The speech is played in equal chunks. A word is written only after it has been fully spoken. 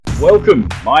Welcome,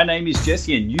 my name is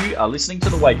Jesse and you are listening to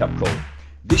The Wake Up Call.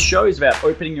 This show is about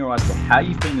opening your eyes to how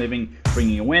you've been living,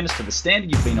 bringing awareness to the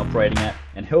standard you've been operating at,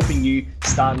 and helping you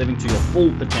start living to your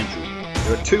full potential.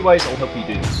 There are two ways I'll help you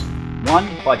do this. One,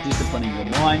 by disciplining your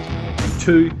mind, and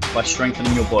two, by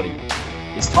strengthening your body.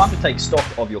 It's time to take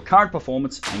stock of your current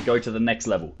performance and go to the next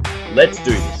level. Let's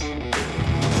do this.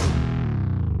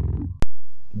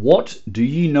 What do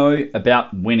you know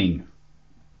about winning?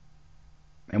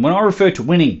 And when I refer to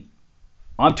winning,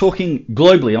 I'm talking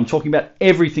globally. I'm talking about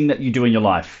everything that you do in your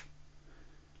life.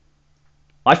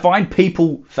 I find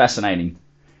people fascinating.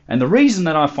 And the reason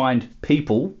that I find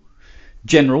people,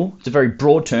 general, it's a very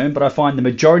broad term, but I find the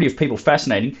majority of people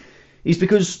fascinating is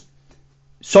because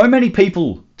so many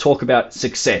people talk about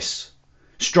success,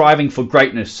 striving for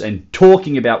greatness, and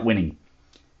talking about winning.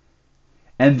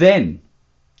 And then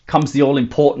comes the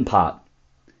all-important part,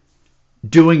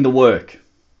 doing the work.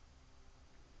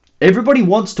 Everybody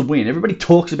wants to win. Everybody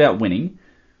talks about winning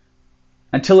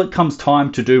until it comes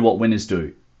time to do what winners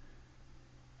do.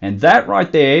 And that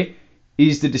right there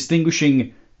is the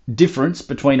distinguishing difference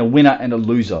between a winner and a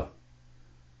loser.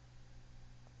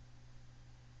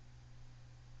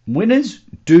 Winners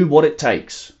do what it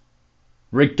takes,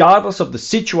 regardless of the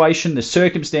situation, the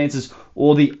circumstances,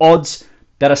 or the odds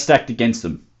that are stacked against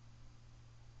them.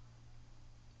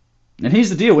 And here's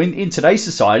the deal. In today's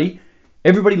society,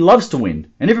 everybody loves to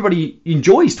win and everybody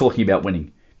enjoys talking about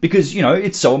winning because,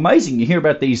 it's so amazing. You hear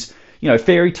about these,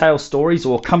 fairy tale stories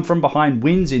or come from behind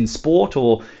wins in sport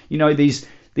or, these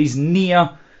near,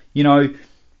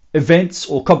 events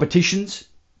or competitions.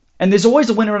 And there's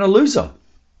always a winner and a loser.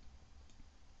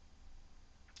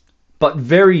 But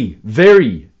very,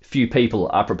 very few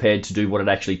people are prepared to do what it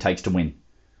actually takes to win.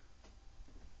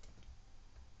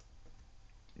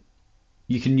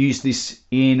 You can use this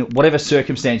in whatever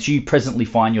circumstance you presently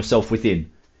find yourself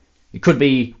within. It could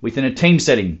be within a team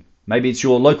setting. Maybe it's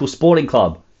your local sporting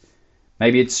club.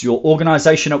 Maybe it's your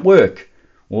organization at work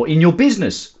or in your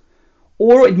business.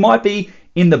 Or it might be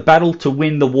in the battle to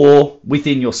win the war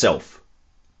within yourself.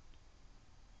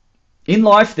 In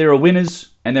life, there are winners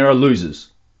and there are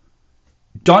losers.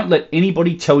 Don't let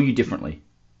anybody tell you differently.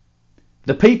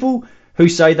 The people who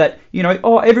say that,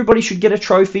 everybody should get a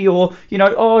trophy or,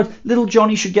 little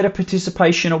Johnny should get a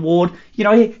participation award.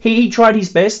 He tried his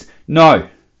best. No.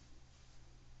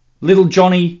 Little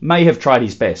Johnny may have tried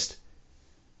his best.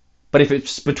 But if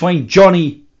it's between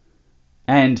Johnny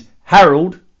and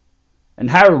Harold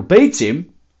beats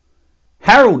him,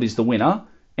 Harold is the winner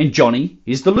and Johnny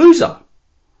is the loser.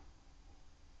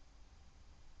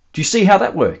 Do you see how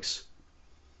that works?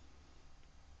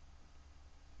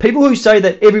 People who say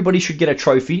that everybody should get a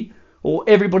trophy or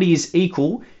everybody is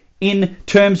equal in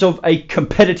terms of a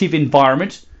competitive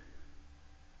environment,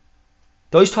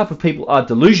 those type of people are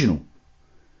delusional.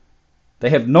 They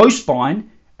have no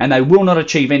spine and they will not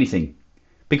achieve anything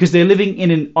because they're living in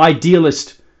an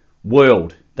idealist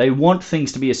world. They want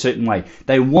things to be a certain way.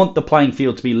 They want the playing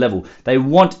field to be level. They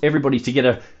want everybody to get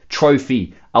a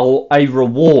trophy or a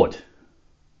reward.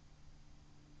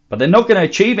 But they're not going to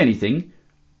achieve anything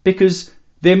because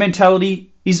their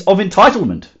mentality is of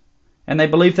entitlement, and they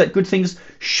believe that good things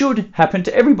should happen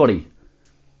to everybody.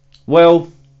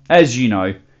 Well, as you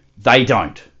know, they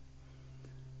don't.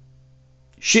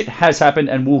 Shit has happened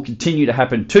and will continue to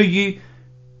happen to you.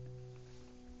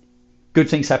 Good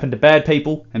things happen to bad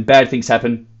people, and bad things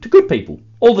happen to good people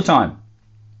all the time.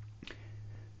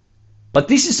 But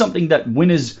this is something that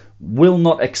winners will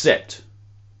not accept.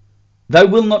 They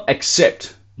will not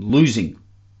accept losing.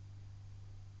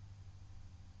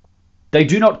 They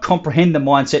do not comprehend the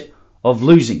mindset of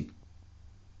losing.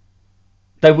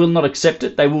 They will not accept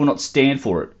it. They will not stand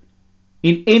for it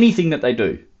in anything that they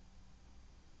do.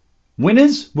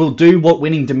 Winners will do what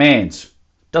winning demands.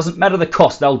 Doesn't matter the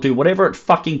cost. They'll do whatever it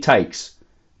fucking takes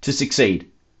to succeed.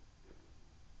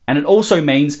 And it also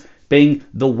means being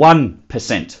the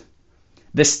 1%,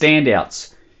 the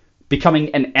standouts,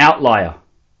 becoming an outlier.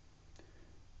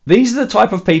 These are the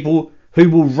type of people who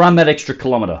will run that extra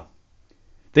kilometre.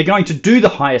 They're going to do the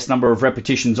highest number of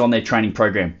repetitions on their training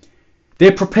program.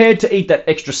 They're prepared to eat that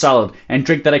extra salad and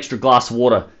drink that extra glass of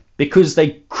water because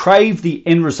they crave the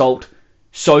end result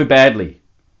so badly.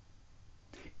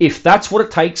 If that's what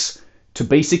it takes to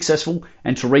be successful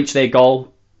and to reach their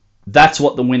goal, that's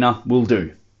what the winner will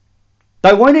do.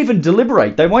 They won't even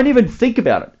deliberate. They won't even think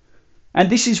about it. And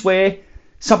this is where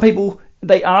some people,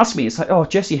 they ask me, it's like, oh,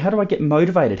 Jesse, how do I get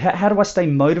motivated? How do I stay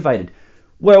motivated?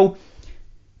 Well,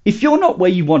 if you're not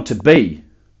where you want to be,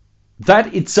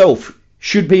 that itself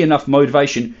should be enough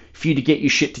motivation for you to get your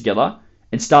shit together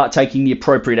and start taking the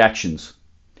appropriate actions.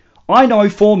 I know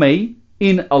for me,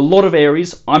 In a lot of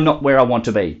areas, I'm not where I want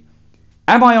to be.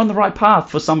 Am I on the right path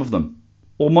for some of them?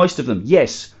 Or most of them?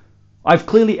 Yes. I've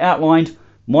clearly outlined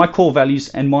my core values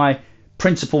and my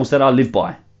principles that I live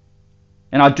by.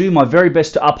 And I do my very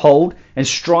best to uphold and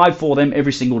strive for them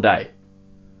every single day.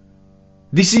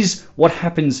 This is what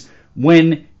happens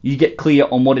when you get clear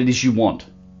on what it is you want.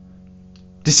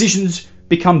 Decisions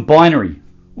become binary.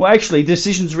 Well, actually,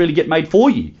 decisions really get made for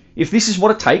you. If this is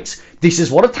what it takes, this is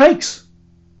what it takes.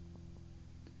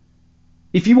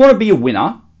 If you want to be a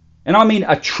winner, and I mean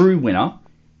a true winner,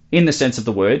 in the sense of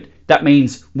the word, that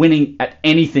means winning at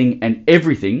anything and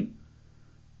everything,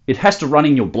 it has to run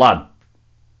in your blood.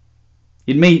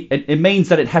 It means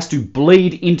that it has to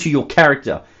bleed into your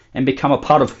character and become a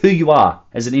part of who you are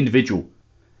as an individual.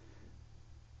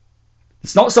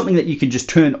 It's not something that you can just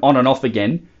turn on and off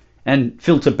again and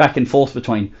filter back and forth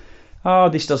between, oh,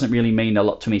 this doesn't really mean a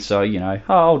lot to me, so,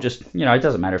 I'll just, it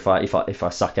doesn't matter if I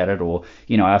suck at it or,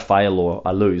 I fail or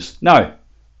I lose. No,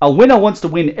 a winner wants to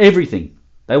win everything.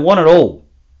 They want it all.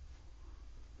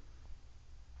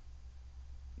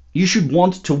 You should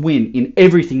want to win in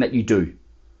everything that you do,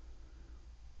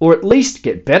 or at least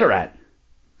get better at.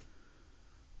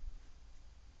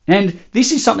 And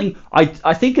this is something, I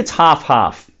think it's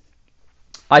half-half.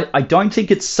 I don't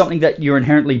think it's something that you're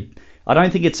inherently, I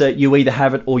don't think it's you either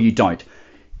have it or you don't.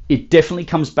 It definitely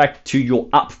comes back to your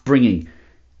upbringing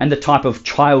and the type of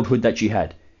childhood that you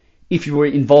had. If you were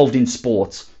involved in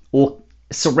sports or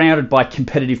surrounded by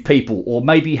competitive people, or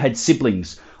maybe you had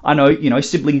siblings. I know,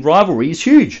 sibling rivalry is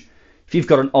huge. If you've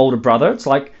got an older brother, it's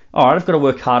like, all right, I've got to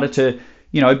work harder to,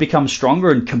 become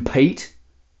stronger and compete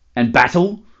and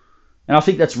battle. And I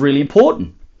think that's really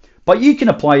important. But you can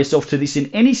apply yourself to this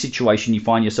in any situation you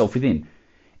find yourself within.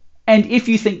 And if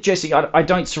you think, Jesse, I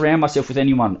don't surround myself with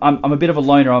anyone. I'm a bit of a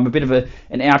loner. I'm a bit of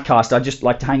an outcast. I just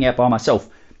like to hang out by myself.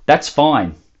 That's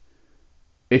fine.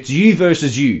 It's you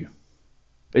versus you.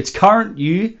 It's current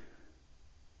you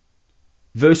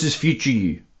versus future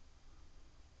you.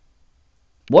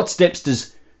 What steps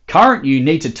does current you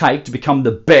need to take to become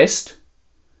the best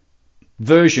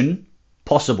version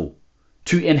possible?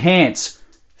 To enhance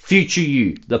future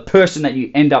you, the person that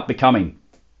you end up becoming.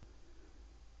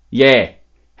 Yeah,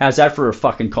 how's that for a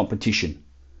fucking competition?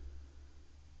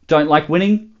 Don't like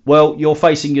winning? Well, you're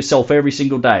facing yourself every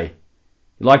single day.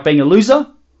 You like being a loser?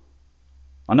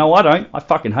 I know I don't. I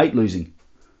fucking hate losing.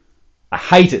 I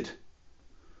hate it.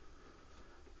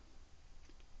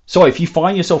 So if you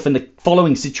find yourself in the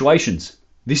following situations,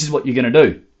 this is what you're going to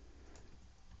do.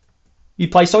 You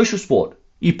play social sport.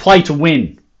 You play to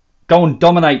win. Go and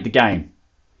dominate the game.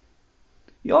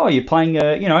 Oh, you're playing,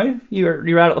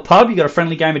 you're out at the pub, you got a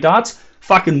friendly game of darts,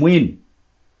 fucking win.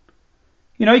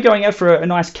 You're going out for a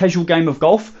nice casual game of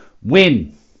golf,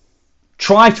 win.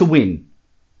 Try to win.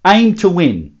 Aim to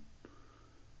win.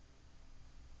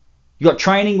 You got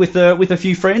training with a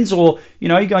few friends, or,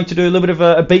 you're going to do a little bit of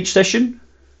a beach session,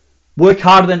 work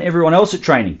harder than everyone else at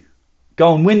training.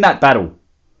 Go and win that battle.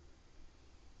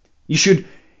 You should,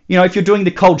 if you're doing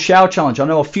the cold shower challenge, I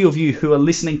know a few of you who are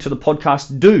listening to the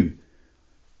podcast do.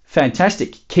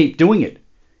 Fantastic. Keep doing it.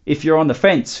 If you're on the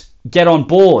fence, get on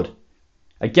board.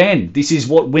 Again, this is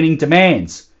what winning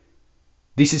demands.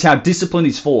 This is how discipline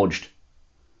is forged.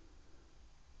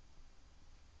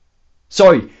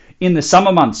 So, in the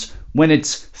summer months, when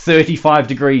it's 35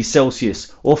 degrees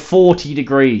Celsius or 40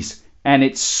 degrees and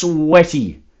it's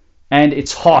sweaty and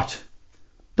it's hot,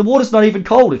 the water's not even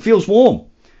cold. It feels warm.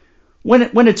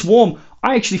 When it's warm,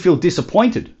 I actually feel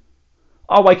disappointed.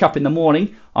 I wake up in the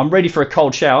morning, I'm ready for a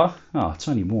cold shower. Oh, it's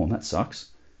only warm, that sucks.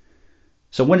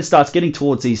 So when it starts getting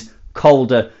towards these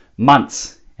colder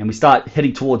months and we start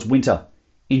heading towards winter,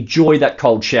 enjoy that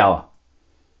cold shower.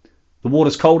 The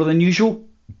water's colder than usual?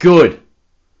 Good.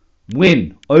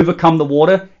 Win. Overcome the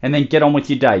water and then get on with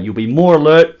your day. You'll be more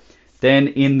alert than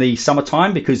in the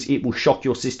summertime because it will shock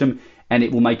your system and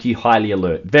it will make you highly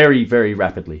alert very, very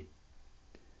rapidly.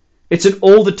 It's an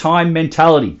all-the-time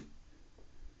mentality.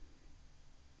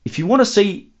 If you want to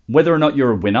see whether or not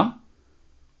you're a winner,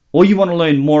 or you want to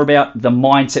learn more about the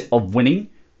mindset of winning,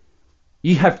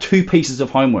 you have two pieces of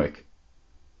homework.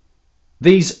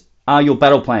 These are your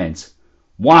battle plans.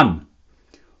 1,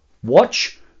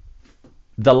 watch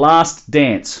The Last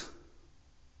Dance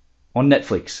on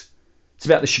Netflix. It's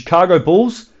about the Chicago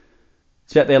Bulls.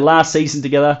 It's about their last season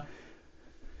together.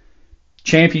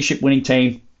 Championship winning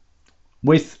team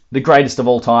with the greatest of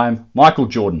all time, Michael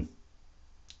Jordan.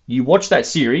 You watch that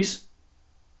series,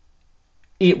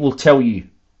 it will tell you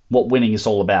what winning is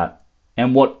all about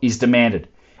and what is demanded.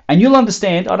 And you'll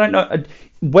understand, I don't know,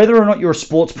 whether or not you're a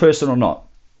sports person or not,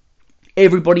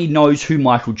 everybody knows who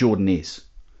Michael Jordan is.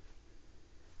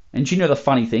 And do you know the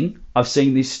funny thing? I've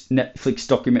seen this Netflix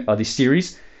document, or this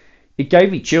series. It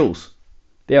gave me chills.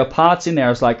 There are parts in there I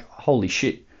was like, holy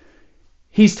shit.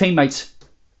 His teammates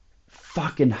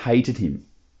fucking hated him.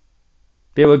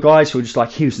 There were guys who were just like,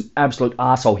 he was an absolute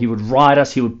arsehole. He would ride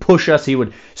us, he would push us, he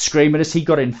would scream at us. He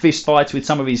got in fist fights with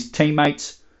some of his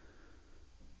teammates.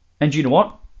 And you know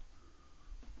what?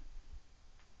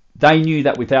 They knew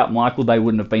that without Michael, they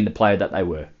wouldn't have been the player that they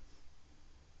were.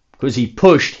 Because he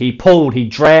pushed, he pulled, he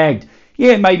dragged.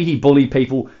 Yeah, maybe he bullied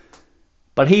people,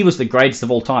 but he was the greatest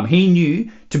of all time. He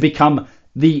knew to become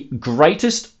the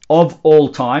greatest of all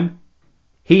time,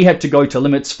 he had to go to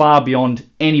limits far beyond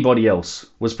anybody else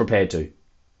was prepared to.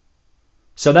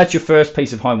 So that's your first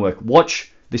piece of homework.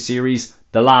 Watch the series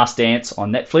The Last Dance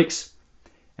on Netflix.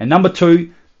 And number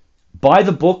 2, buy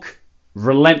the book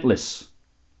Relentless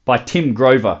by Tim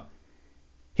Grover.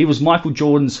 He was Michael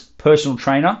Jordan's personal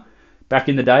trainer back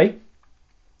in the day.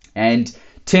 And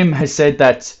Tim has said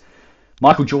that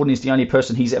Michael Jordan is the only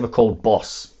person he's ever called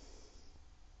boss.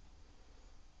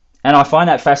 And I find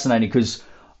that fascinating because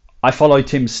I follow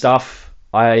Tim's stuff.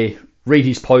 I read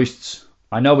his posts.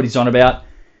 I know what he's on about.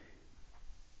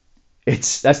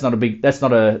 That's not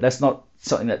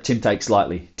something that Tim takes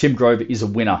lightly. Tim Grover is a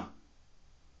winner.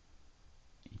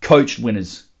 He coached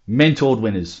winners, mentored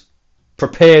winners,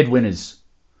 prepared winners.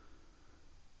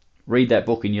 Read that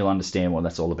book and you'll understand what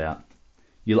that's all about.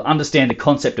 You'll understand the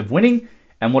concept of winning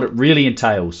and what it really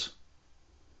entails.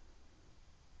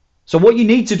 So what you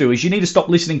need to do is you need to stop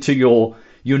listening to your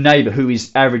neighbour who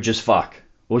is average as fuck,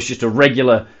 or is just a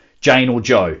regular Jane or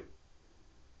Joe.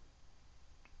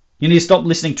 You need to stop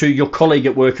listening to your colleague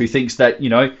at work who thinks that,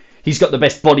 he's got the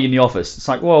best body in the office. It's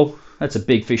like, well, that's a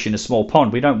big fish in a small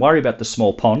pond. We don't worry about the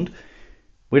small pond.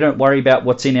 We don't worry about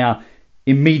what's in our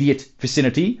immediate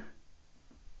vicinity.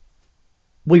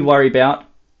 We worry about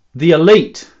the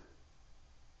elite.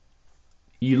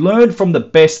 You learn from the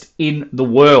best in the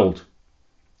world.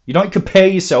 You don't compare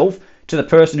yourself to the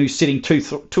person who's sitting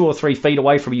 2 or 3 feet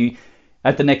away from you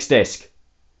at the next desk.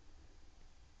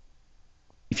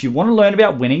 If you want to learn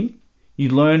about winning, you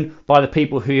learn by the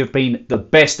people who have been the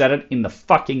best at it in the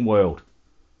fucking world.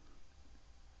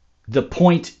 The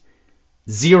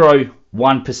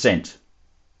 0.01%.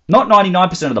 Not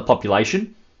 99% of the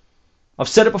population. I've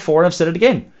said it before and I've said it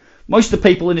again. Most of the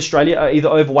people in Australia are either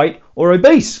overweight or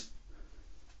obese.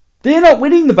 They're not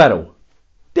winning the battle.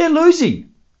 They're losing.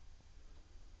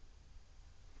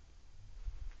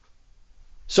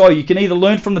 So you can either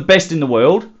learn from the best in the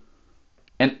world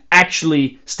and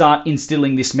actually start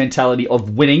instilling this mentality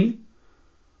of winning,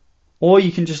 or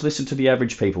you can just listen to the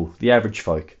average people, the average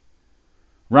folk.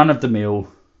 Run of the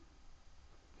mill,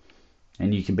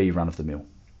 and you can be run of the mill.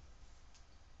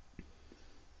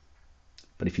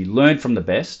 But if you learn from the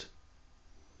best,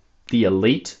 the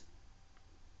elite,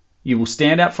 you will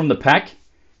stand out from the pack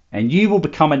and you will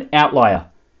become an outlier,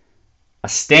 a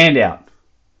standout,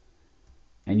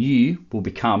 and you will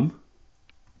become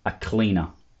a cleaner.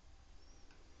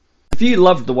 If you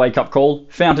loved the Wake Up Call,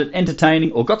 found it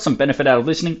entertaining, or got some benefit out of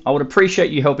listening, I would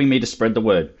appreciate you helping me to spread the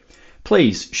word.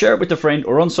 Please share it with a friend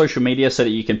or on social media so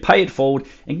that you can pay it forward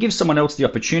and give someone else the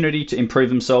opportunity to improve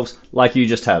themselves like you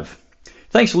just have.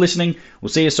 Thanks for listening. We'll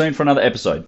see you soon for another episode.